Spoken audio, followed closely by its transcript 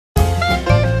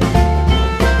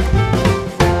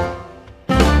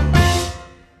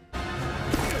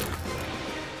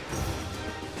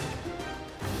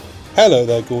Hello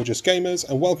there gorgeous gamers,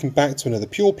 and welcome back to another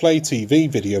Pure Play TV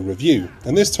video review.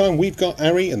 And this time we've got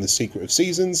Ari and the Secret of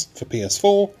Seasons for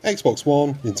PS4, Xbox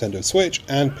One, Nintendo Switch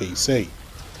and PC.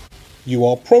 You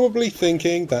are probably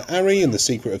thinking that Ari and the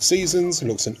Secret of Seasons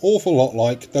looks an awful lot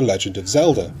like The Legend of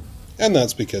Zelda, and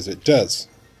that's because it does.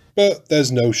 But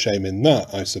there's no shame in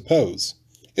that, I suppose.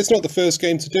 It's not the first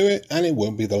game to do it, and it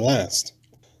won't be the last.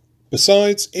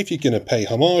 Besides, if you're going to pay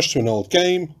homage to an old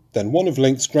game, then one of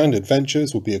Link's grand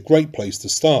adventures would be a great place to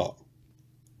start.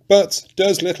 But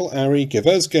does little Ari give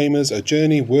us gamers a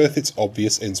journey worth its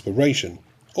obvious inspiration?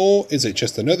 Or is it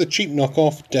just another cheap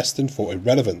knockoff destined for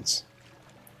irrelevance?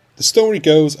 The story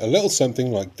goes a little something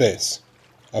like this.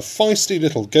 A feisty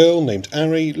little girl named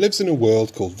Ari lives in a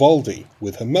world called Voldy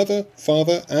with her mother,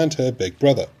 father and her big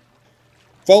brother.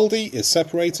 Voldy is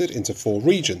separated into 4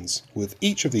 regions, with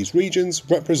each of these regions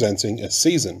representing a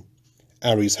season.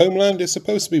 Ari's homeland is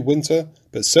supposed to be winter,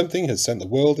 but something has sent the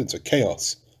world into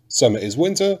chaos. Summer is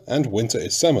winter, and winter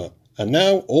is summer, and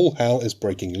now all hell is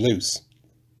breaking loose.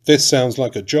 This sounds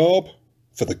like a job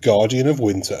for the Guardian of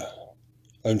Winter.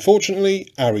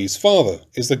 Unfortunately, Ari's father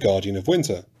is the Guardian of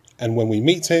Winter, and when we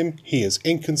meet him, he is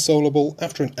inconsolable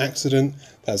after an accident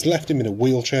that has left him in a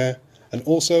wheelchair, and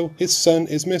also his son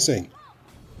is missing.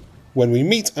 When we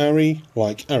meet Ari,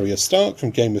 like Arya Stark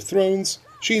from Game of Thrones,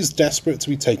 she is desperate to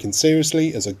be taken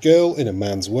seriously as a girl in a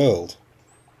man's world.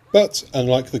 But,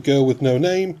 unlike the girl with no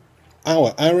name,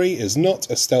 our Ari is not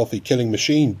a stealthy killing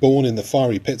machine born in the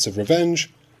fiery pits of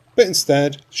revenge, but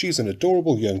instead she's an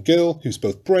adorable young girl who's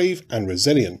both brave and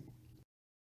resilient.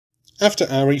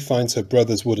 After Ari finds her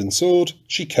brother's wooden sword,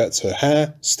 she cuts her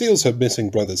hair, steals her missing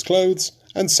brother's clothes,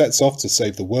 and sets off to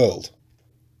save the world.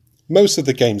 Most of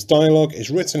the game's dialogue is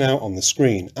written out on the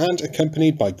screen and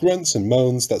accompanied by grunts and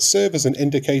moans that serve as an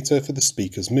indicator for the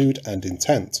speaker's mood and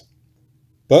intent.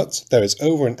 But there is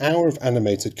over an hour of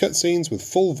animated cutscenes with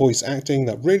full voice acting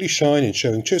that really shine in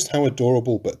showing just how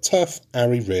adorable but tough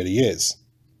Ari really is.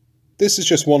 This is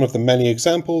just one of the many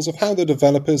examples of how the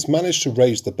developers managed to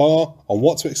raise the bar on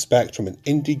what to expect from an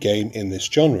indie game in this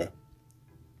genre.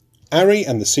 Ari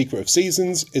and the Secret of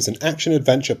Seasons is an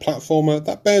action-adventure platformer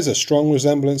that bears a strong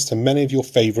resemblance to many of your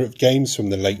favourite games from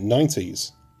the late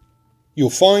 90s. You'll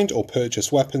find or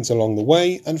purchase weapons along the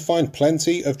way and find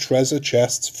plenty of treasure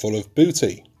chests full of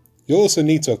booty. You'll also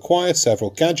need to acquire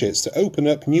several gadgets to open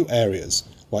up new areas,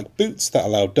 like boots that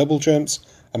allow double jumps,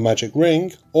 a magic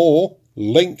ring, or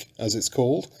Link as it's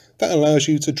called, that allows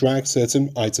you to drag certain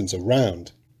items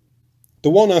around. The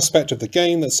one aspect of the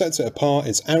game that sets it apart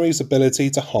is Ari's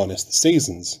ability to harness the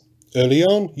seasons. Early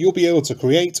on, you'll be able to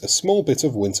create a small bit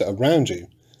of winter around you.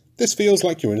 This feels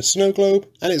like you're in a snow globe,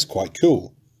 and it's quite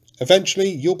cool. Eventually,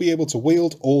 you'll be able to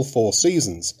wield all 4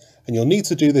 seasons, and you'll need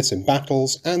to do this in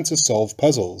battles and to solve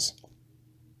puzzles.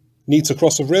 Need to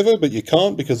cross a river but you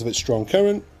can't because of its strong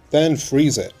current? Then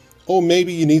freeze it. Or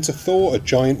maybe you need to thaw a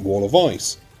giant wall of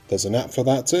ice. There's an app for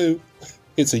that too.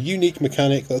 It's a unique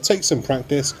mechanic that takes some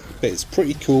practice, but it's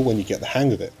pretty cool when you get the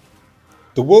hang of it.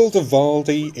 The world of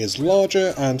Voldy is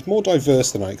larger and more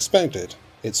diverse than I expected.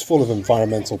 It's full of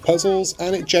environmental puzzles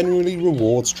and it generally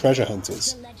rewards treasure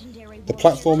hunters. The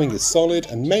platforming is solid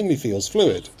and mainly feels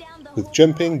fluid. With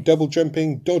jumping, double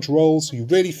jumping, dodge rolls, you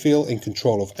really feel in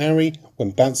control of Ari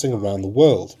when bouncing around the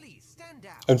world.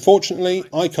 Unfortunately,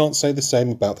 I can't say the same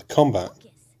about the combat.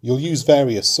 You'll use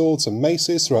various swords and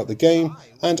maces throughout the game,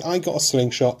 and I got a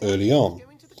slingshot early on.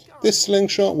 This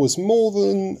slingshot was more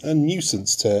than a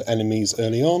nuisance to enemies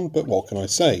early on, but what can I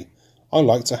say? I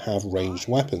like to have ranged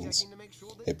weapons.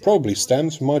 It probably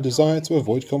stems from my desire to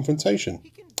avoid confrontation.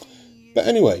 But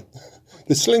anyway,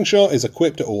 the slingshot is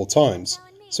equipped at all times,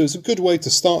 so it's a good way to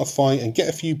start a fight and get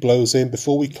a few blows in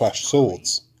before we clash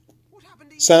swords.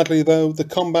 Sadly though, the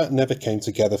combat never came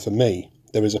together for me.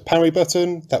 There is a parry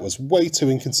button that was way too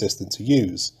inconsistent to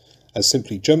use, as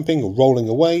simply jumping or rolling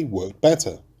away worked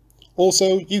better.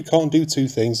 Also, you can't do 2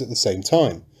 things at the same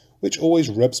time, which always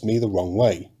rubs me the wrong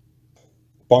way.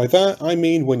 By that I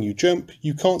mean when you jump,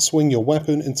 you can't swing your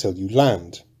weapon until you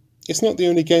land. It's not the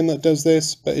only game that does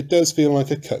this, but it does feel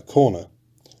like a cut corner.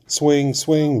 Swing,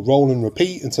 swing, roll and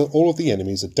repeat until all of the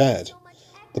enemies are dead.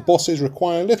 The bosses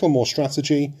require a little more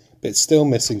strategy, but it's still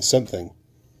missing something.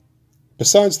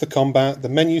 Besides the combat, the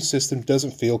menu system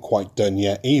doesn't feel quite done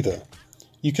yet either.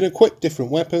 You can equip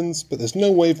different weapons, but there's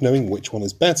no way of knowing which one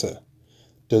is better.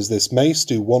 Does this mace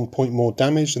do 1 point more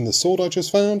damage than the sword I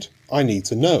just found? I need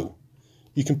to know.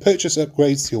 You can purchase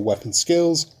upgrades to your weapon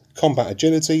skills, combat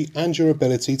agility, and your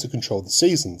ability to control the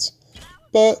seasons,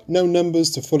 but no numbers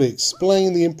to fully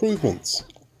explain the improvements.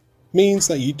 Means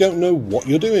that you don't know what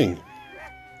you're doing.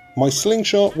 My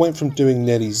slingshot went from doing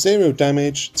nearly 0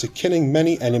 damage to killing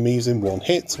many enemies in one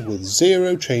hit with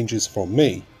 0 changes from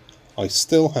me. I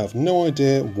still have no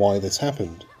idea why this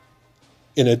happened.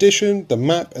 In addition, the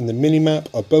map and the minimap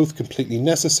are both completely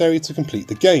necessary to complete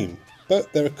the game,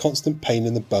 but they're a constant pain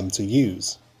in the bum to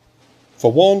use. For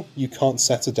one, you can't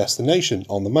set a destination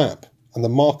on the map, and the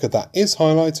marker that is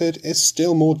highlighted is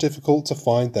still more difficult to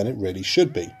find than it really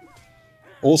should be.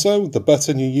 Also, the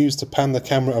button you use to pan the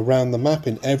camera around the map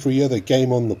in every other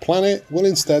game on the planet will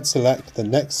instead select the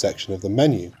next section of the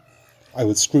menu. I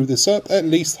would screw this up at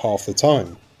least half the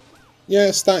time.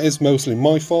 Yes, that is mostly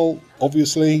my fault,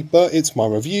 obviously, but it's my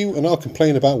review and I'll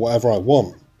complain about whatever I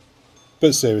want.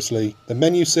 But seriously, the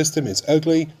menu system is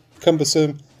ugly,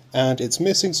 cumbersome, and it's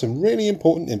missing some really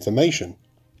important information.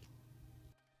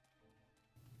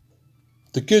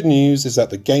 The good news is that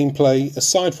the gameplay,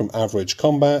 aside from average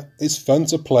combat, is fun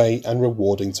to play and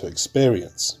rewarding to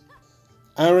experience.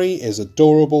 Ari is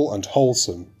adorable and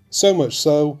wholesome, so much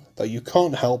so that you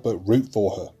can't help but root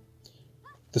for her.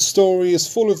 The story is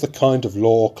full of the kind of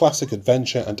lore classic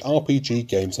adventure and RPG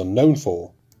games are known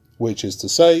for, which is to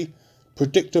say,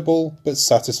 predictable but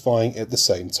satisfying at the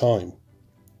same time.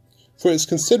 For its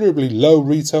considerably low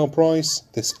retail price,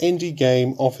 this indie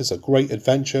game offers a great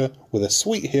adventure with a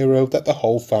sweet hero that the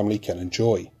whole family can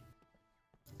enjoy.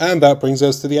 And that brings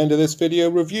us to the end of this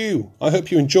video review. I hope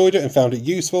you enjoyed it and found it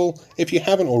useful. If you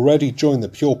haven't already joined the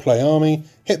Pure Play army,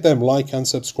 hit them like and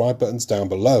subscribe buttons down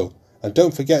below. And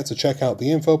don't forget to check out the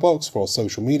info box for our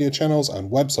social media channels and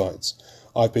websites.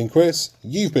 I've been Chris,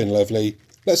 you've been lovely.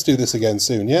 Let's do this again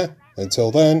soon, yeah?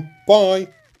 Until then, bye!